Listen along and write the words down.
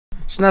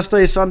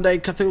SNESday SUNday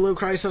Cthulhu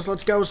Crisis.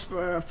 Let's go,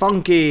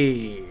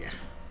 Funky.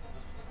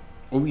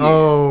 Oh, yeah.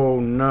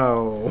 Oh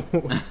no.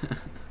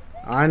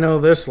 I know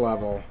this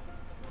level.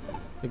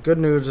 The good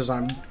news is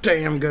I'm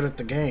damn good at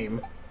the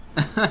game.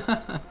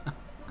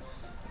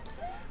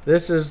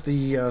 This is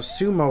the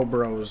Sumo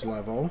Bros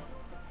level.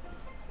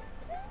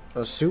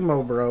 A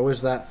Sumo Bro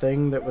is that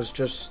thing that was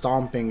just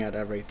stomping at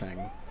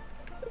everything.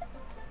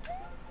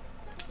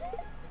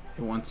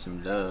 He wants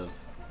some love.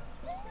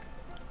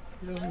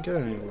 He doesn't get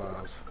any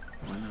love.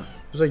 Why not?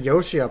 There's a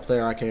Yoshi up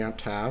there I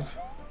can't have.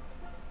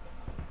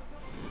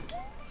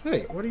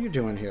 Hey, what are you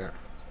doing here?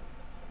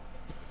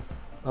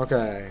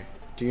 Okay.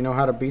 Do you know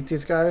how to beat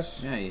these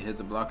guys? Yeah, you hit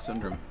the blocks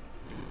under him.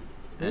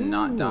 And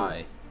not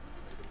die.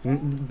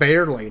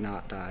 Barely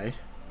not die.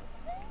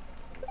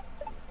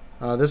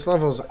 This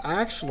level's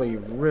actually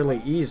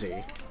really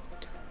easy.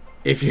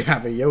 If you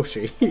have a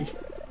Yoshi.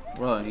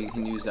 Well, you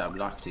can use that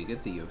block to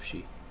get the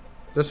Yoshi.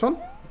 This one?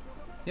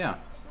 Yeah.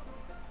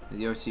 The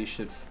Yoshi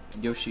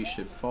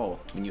should fall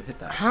when you hit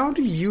that. How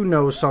do you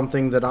know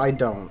something that I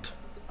don't?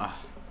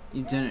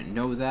 You didn't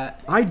know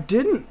that? I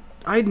didn't.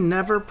 I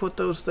never put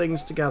those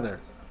things together.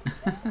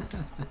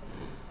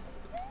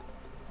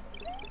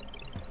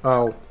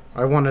 Oh,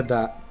 I wanted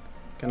that.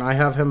 Can I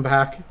have him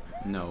back?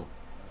 No.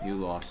 You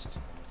lost.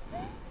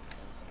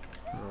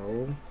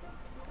 No.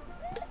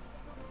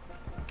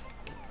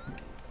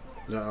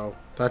 No.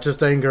 That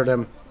just angered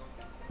him.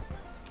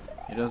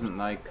 He doesn't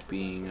like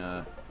being,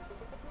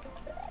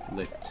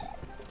 licked.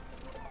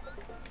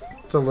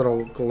 It's a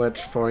little glitch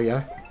for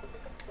you.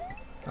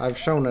 I've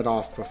shown it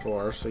off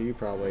before, so you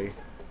probably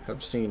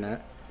have seen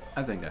it.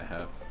 I think I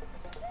have.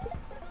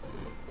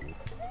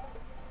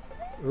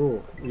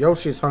 Ooh,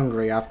 Yoshi's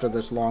hungry after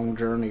this long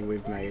journey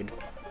we've made.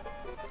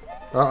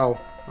 Uh-oh,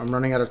 I'm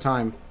running out of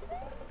time.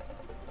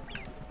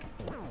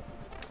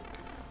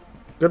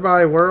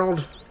 Goodbye,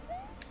 world.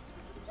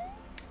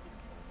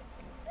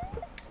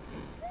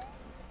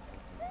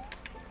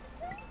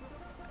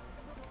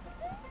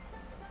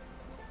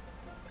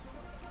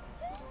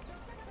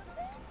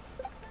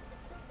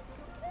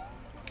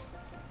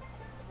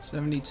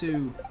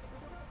 $72.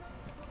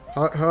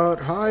 Hut,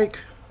 hut, hike.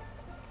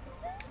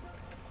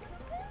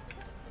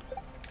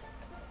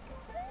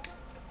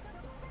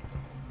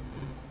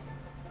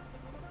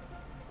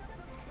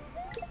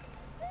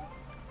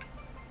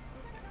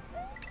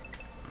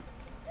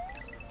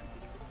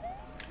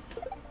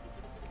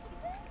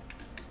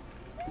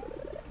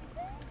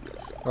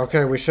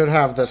 Okay, we should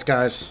have this,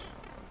 guys.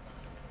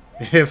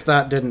 If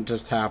that didn't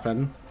just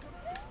happen.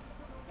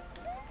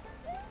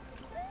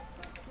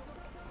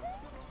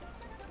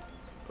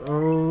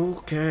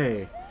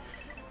 Okay.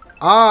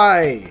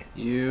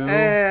 You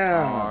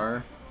am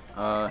are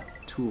a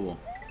tool.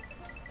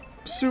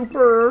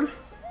 Super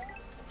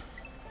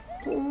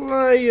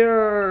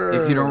player.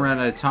 If you don't run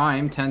out of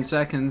time, 10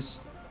 seconds.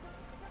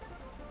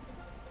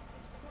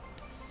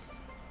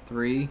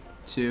 3,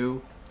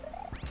 2.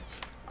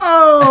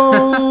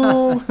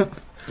 Oh!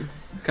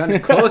 Kind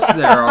of close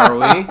there, are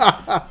we?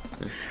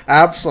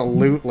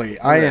 Absolutely.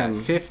 I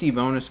am 50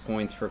 bonus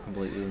points for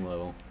completing the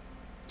level.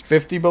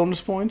 50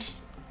 bonus points?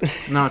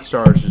 Not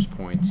stars, just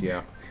points,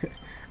 yeah.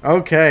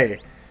 Okay.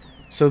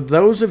 So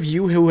those of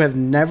you who have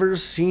never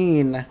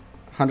seen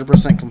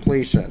 100%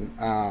 completion,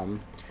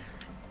 I'm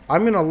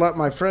going to let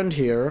my friend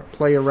here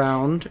play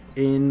around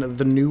in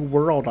the new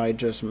world I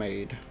just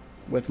made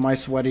with my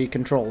sweaty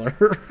controller.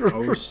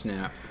 Oh,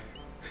 snap.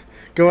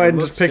 Go ahead It and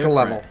looks just pick different.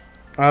 a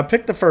level.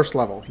 Pick the first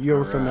level. You're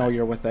All right.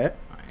 familiar with it.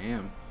 I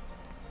am.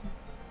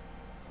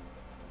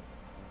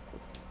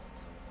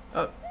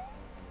 Oh.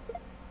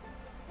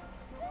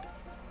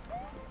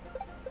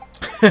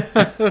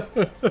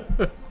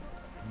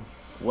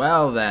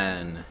 Well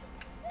then.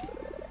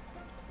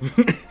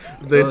 The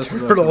Those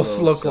look a turtles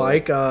little look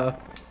silly. like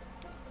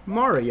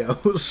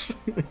Mario's.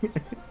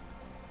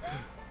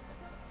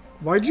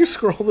 Why'd you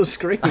scroll the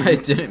screen? I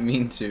didn't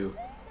mean to.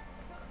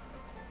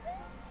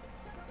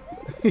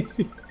 Well,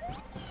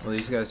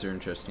 these guys are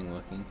interesting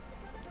looking.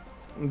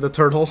 The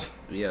turtles?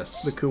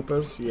 Yes. The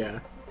Koopas? Yeah.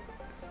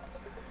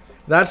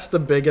 That's the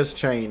biggest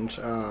change.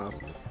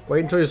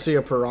 Wait until you see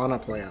a piranha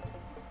plant.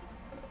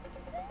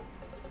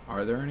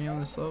 Are there any on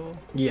this level?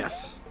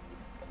 Yes.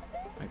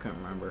 I can't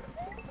remember.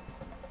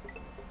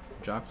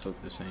 Jocks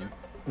look the same.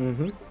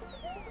 Mm-hmm.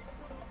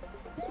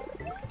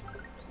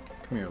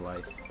 Come here,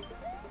 life.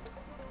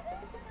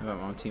 How about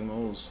Monty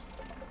Moles?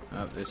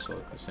 Oh, they still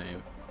look the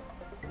same.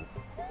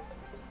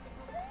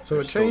 So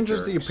They're it still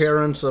changes the jerks.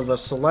 appearance of a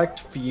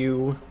select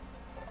few,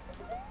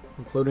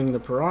 including the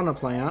piranha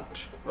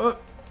plant. Oh!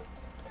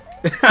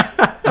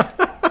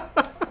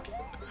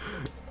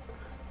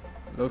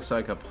 Looks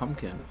like a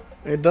pumpkin.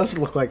 It does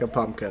look like a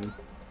pumpkin.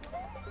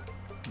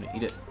 I'm gonna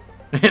eat it.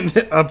 And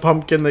a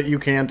pumpkin that you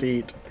can't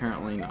eat.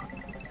 Apparently not.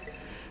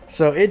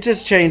 So it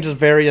just changes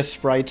various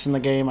sprites in the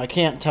game. I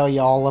can't tell you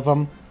all of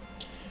them.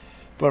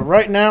 But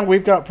right now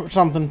we've got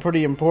something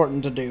pretty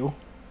important to do.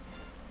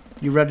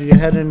 You ready to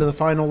head into the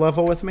final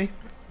level with me?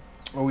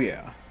 Oh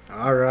yeah.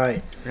 All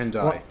right. And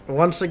die.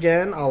 Once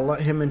again, I'll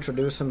let him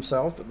introduce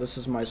himself, but this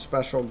is my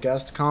special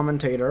guest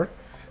commentator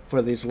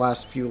for these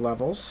last few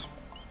levels.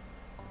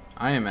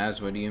 I am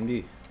Aswa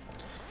DMD.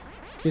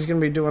 He's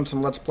going to be doing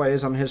some Let's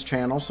Plays on his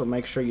channel, so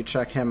make sure you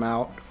check him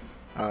out.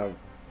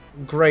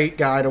 Great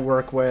guy to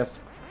work with.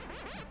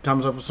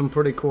 Comes up with some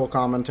pretty cool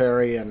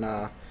commentary,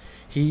 and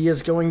he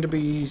is going to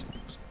be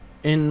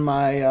in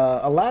my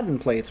Aladdin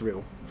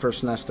playthrough for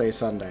SNESday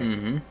SUNday.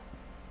 Mm-hmm.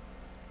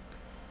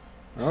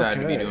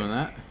 Excited to be doing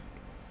that.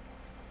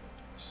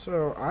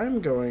 So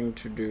I'm going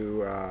to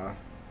do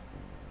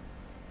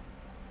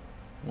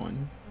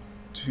 1,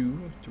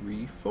 2,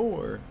 3,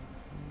 4.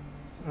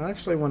 I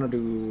actually want to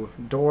do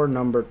door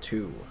number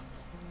 2.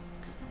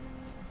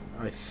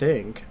 I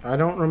think. I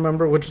don't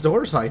remember which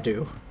doors I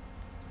do.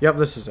 Yep,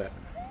 this is it.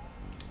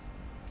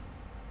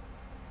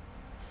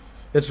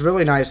 It's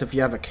really nice if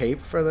you have a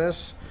cape for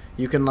this.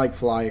 You can like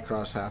fly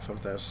across half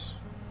of this.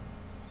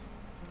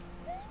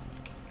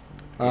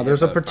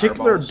 There's a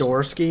particular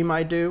door scheme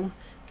I do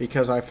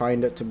because I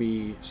find it to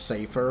be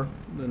safer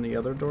than the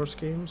other door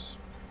schemes.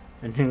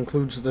 And it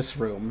includes this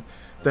room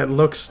that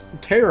looks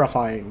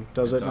terrifying,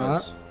 does it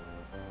not?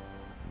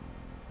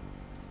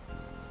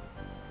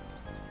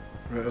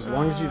 As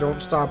long as you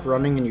don't stop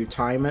running and you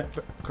time it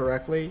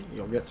correctly,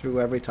 you'll get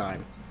through every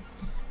time.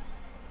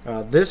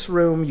 This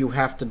room you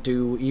have to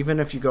do even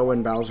if you go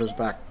in Bowser's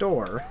back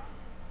door.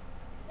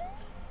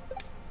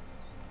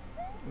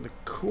 The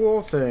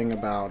cool thing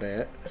about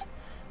it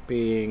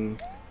being,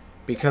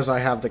 because I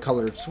have the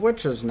colored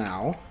switches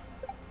now,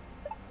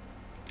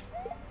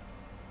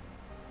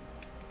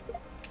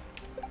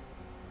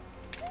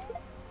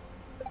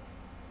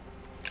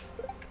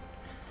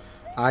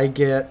 I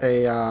get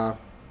a,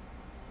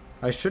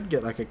 I should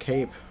get like a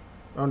cape.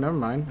 Oh, never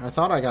mind. I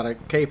thought I got a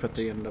cape at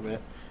the end of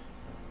it.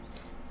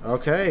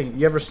 Okay,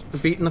 you ever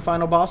beaten the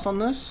final boss on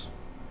this?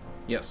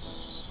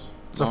 Yes.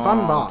 It's a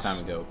fun boss. Time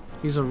ago.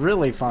 He's a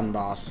really fun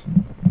boss.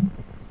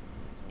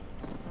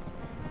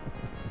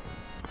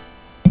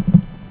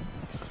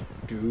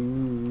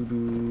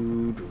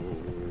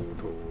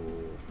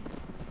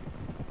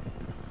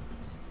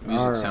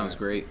 Music sounds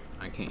great.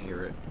 I can't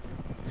hear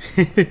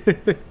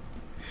it.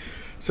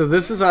 So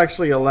this is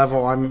actually a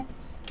level I'm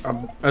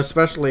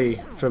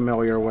especially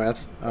familiar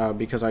with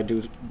because I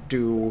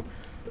do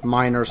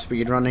minor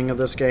speedrunning of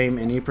this game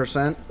any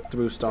percent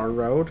through Star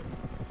Road.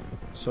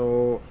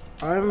 So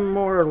I'm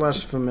more or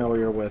less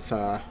familiar with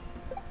how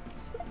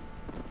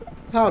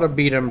to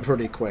beat him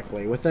pretty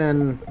quickly,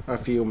 within a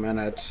few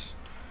minutes.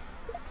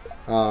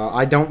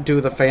 I don't do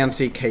the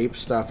fancy cape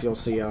stuff you'll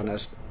see on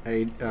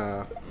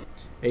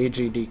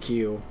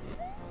AGDQ.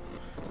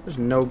 There's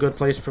no good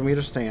place for me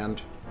to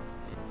stand.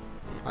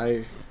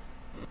 I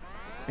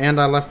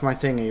left my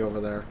thingy over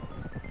there.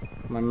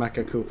 My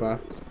Mecha Koopa.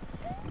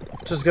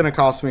 Which is going to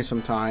cost me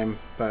some time,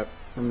 but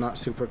I'm not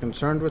super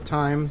concerned with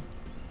time.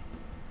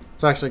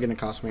 It's actually going to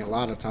cost me a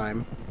lot of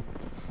time.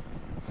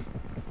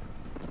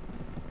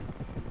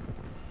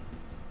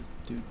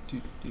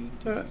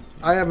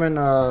 I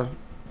haven't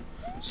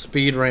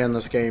speed ran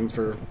this game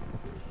for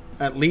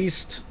at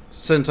least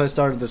since I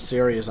started the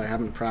series. I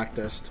haven't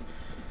practiced,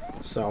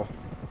 so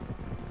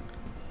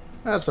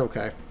that's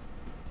okay.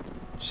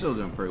 Still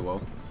doing pretty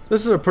well.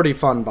 This is a pretty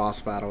fun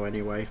boss battle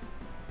anyway.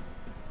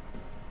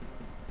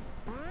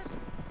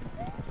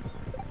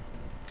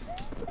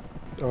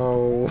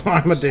 Oh,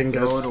 I'm a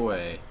dingus. Throw it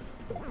away.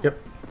 Yep.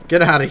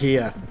 Get out of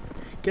here.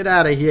 Get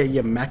out of here,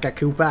 you Mecha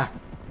Koopa.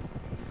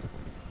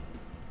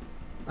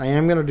 I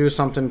am going to do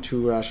something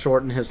to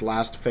shorten his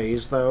last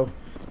phase, though,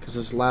 because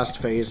his last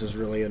phase is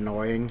really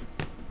annoying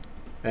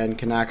and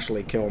can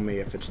actually kill me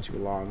if it's too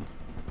long.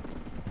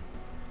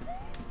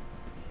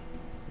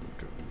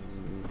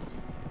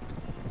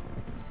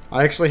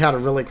 I actually had a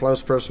really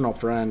close personal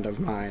friend of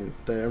mine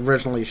that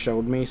originally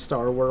showed me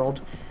Star World,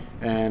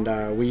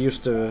 and we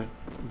used to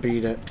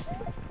beat it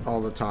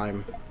all the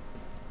time.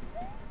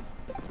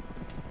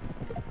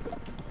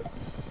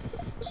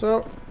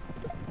 So,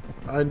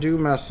 I do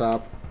mess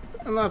up,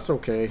 and that's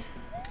okay.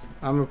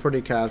 I'm a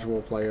pretty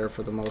casual player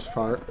for the most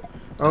part.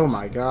 Oh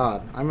my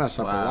god, I mess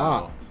up a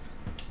lot.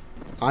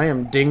 I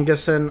am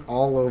dingusing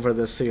all over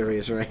this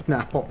series right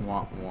now.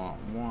 Wah, wah,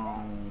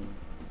 wah.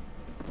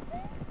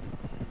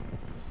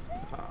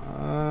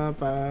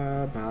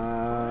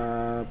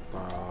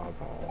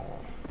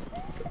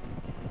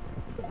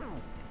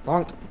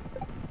 Bonk.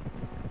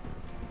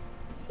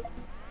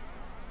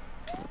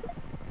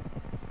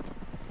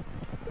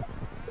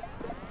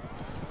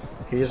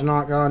 He's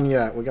not gone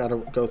yet. We gotta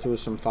go through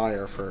some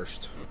fire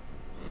first.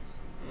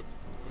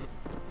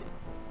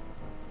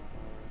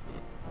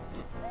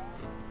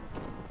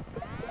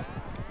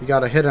 You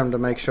gotta hit him to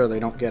make sure they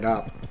don't get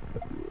up.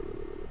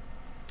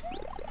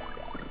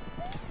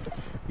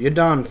 You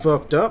done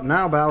fucked up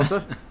now,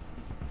 Bowser.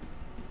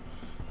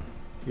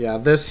 Yeah,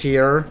 this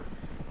here,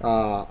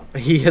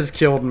 he has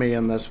killed me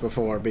in this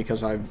before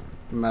because I've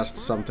messed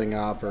something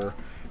up or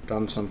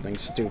done something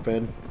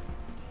stupid.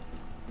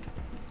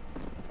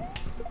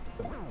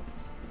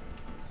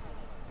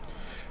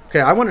 Okay,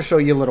 I want to show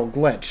you a little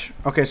glitch.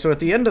 Okay, so at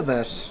the end of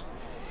this,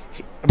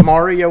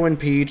 Mario and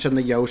Peach and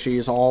the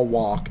Yoshis all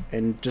walk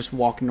and just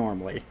walk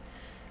normally.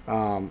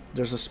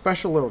 There's a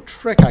special little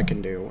trick I can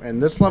do,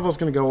 and this level's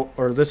going to go,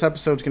 or this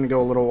episode's going to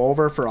go a little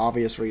over for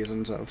obvious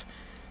reasons of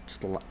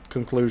just the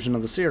conclusion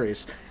of the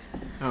series.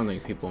 I don't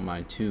think people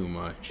mind too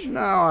much.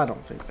 No, I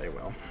don't think they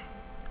will.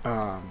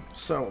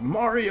 So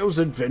Mario's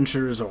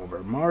adventure is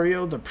over.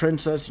 Mario, the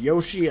princess,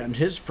 Yoshi, and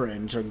his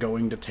friends are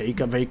going to take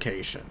a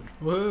vacation.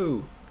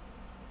 Woo!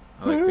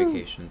 I like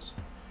vacations.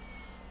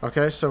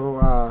 Okay,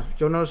 so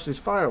you'll notice these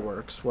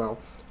fireworks. Well,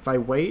 if I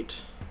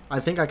wait, I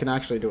think I can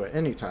actually do it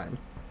anytime.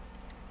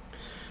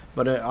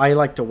 But I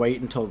like to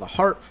wait until the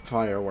heart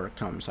firework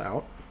comes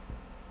out.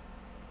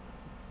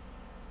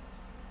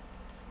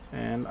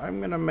 And I'm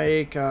going to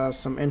make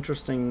some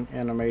interesting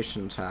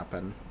animations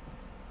happen.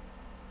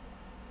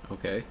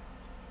 Okay.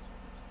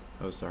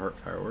 That was the heart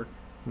firework.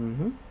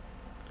 Mm-hmm.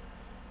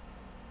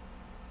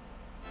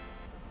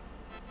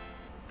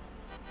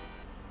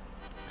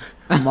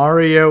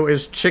 Mario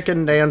is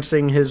chicken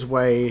dancing his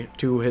way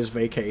to his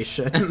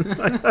vacation.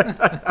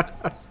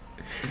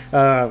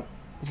 For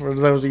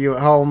those of you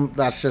at home,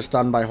 that's just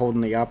done by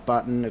holding the up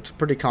button. It's a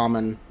pretty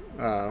common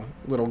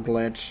little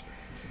glitch.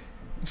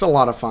 It's a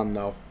lot of fun,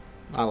 though.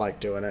 I like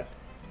doing it.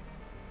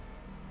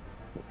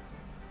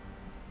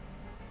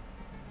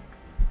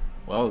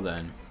 Well,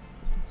 then.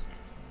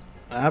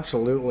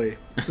 Absolutely.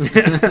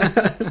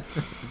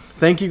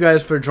 Thank you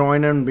guys for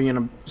joining and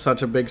being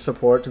such a big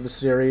support to the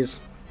series.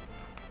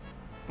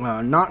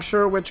 Not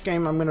sure which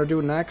game I'm going to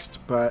do next,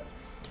 but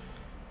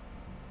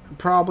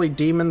probably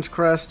Demon's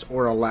Crest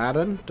or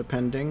Aladdin,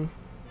 depending.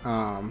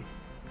 And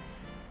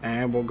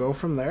we'll go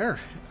from there.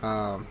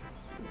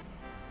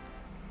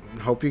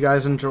 Hope you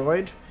guys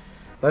enjoyed.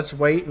 Let's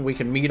wait and we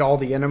can meet all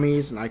the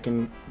enemies and I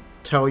can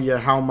tell you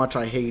how much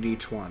I hate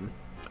each one.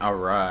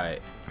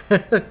 Alright.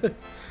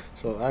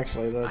 So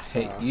actually that's...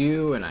 I hate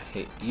you and I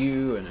hate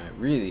you and I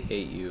really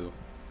hate you.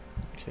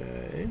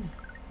 Okay.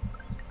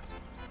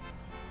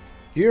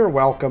 You're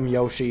welcome,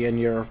 Yoshi and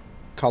your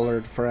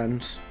colored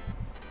friends.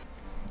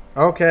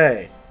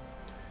 Okay.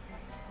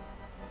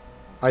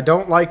 I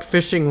don't like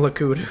fishing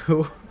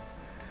Lakutu.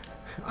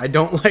 I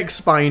don't like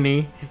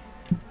Spiny.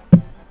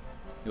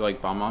 You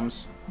like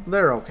Bomb-Bombs?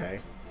 They're okay.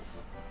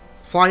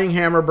 Flying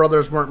Hammer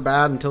Brothers weren't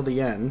bad until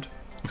the end.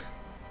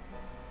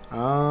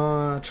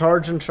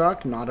 Charge and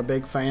Chuck, not a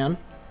big fan.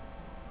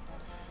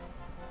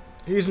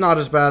 He's not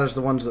as bad as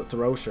the ones that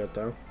throw shit,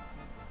 though.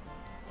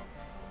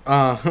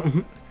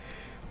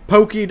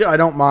 Pokey, I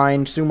don't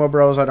mind. Sumo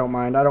Bros, I don't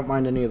mind. I don't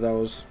mind any of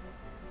those.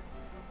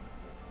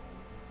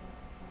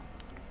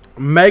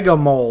 Mega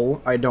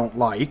Mole, I don't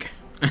like.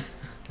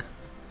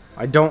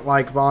 I don't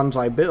like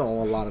Bonsai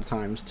Bill a lot of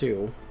times,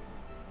 too.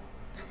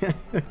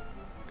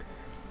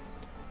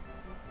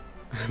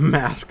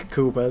 Mask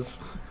Koopas.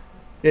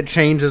 It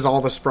changes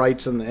all the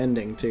sprites in the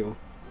ending, too.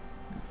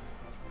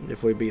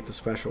 If we beat the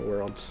special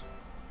worlds.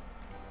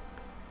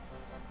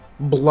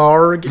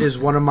 Blarg is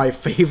one of my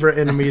favorite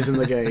enemies in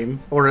the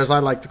game. Or as I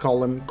like to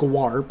call him,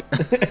 Gwarp.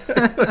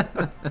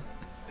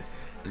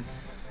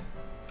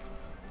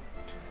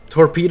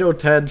 Torpedo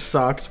Ted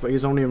sucks, but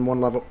he's only in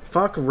one level.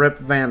 Fuck Rip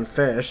Van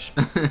Fish.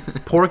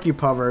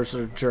 Porcupuvers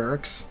are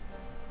jerks.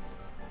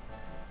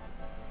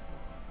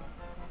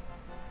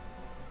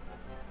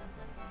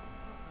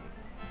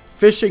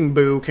 Fishing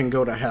Boo can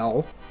go to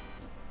hell.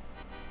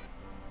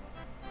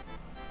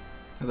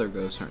 Other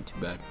ghosts aren't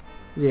too bad.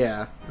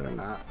 Yeah, they're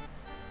not.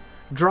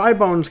 Dry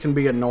Bones can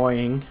be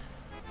annoying.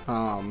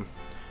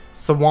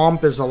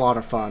 Thwomp is a lot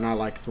of fun. I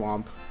like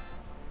Thwomp.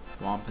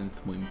 Thwomp and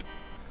Thwimp.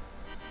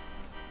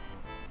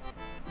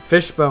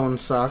 Fishbone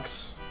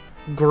sucks.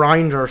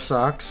 Grinder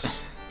sucks.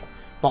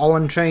 Ball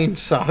and Chain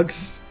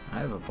sucks. I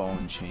have a ball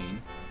and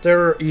chain.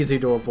 They're easy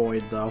to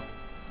avoid, though.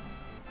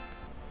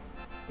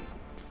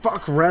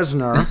 Fuck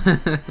Resner.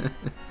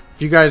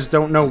 If you guys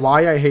don't know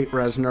why I hate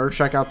Resner,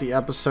 check out the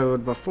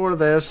episode before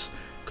this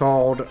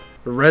called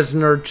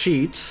Resner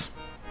Cheats.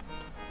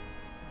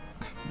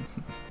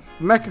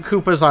 Mecha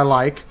Koopas I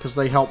like, because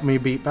they help me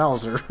beat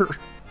Bowser.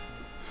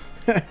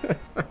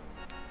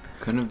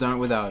 Couldn't have done it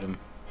without him.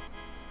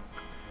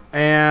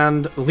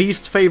 And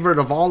least favorite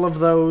of all of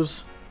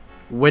those,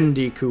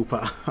 Windy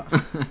Koopa.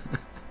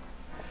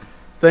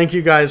 Thank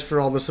you guys for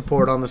all the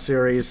support on the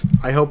series.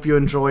 I hope you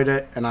enjoyed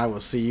it, and I will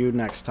see you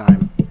next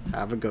time.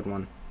 Have a good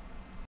one.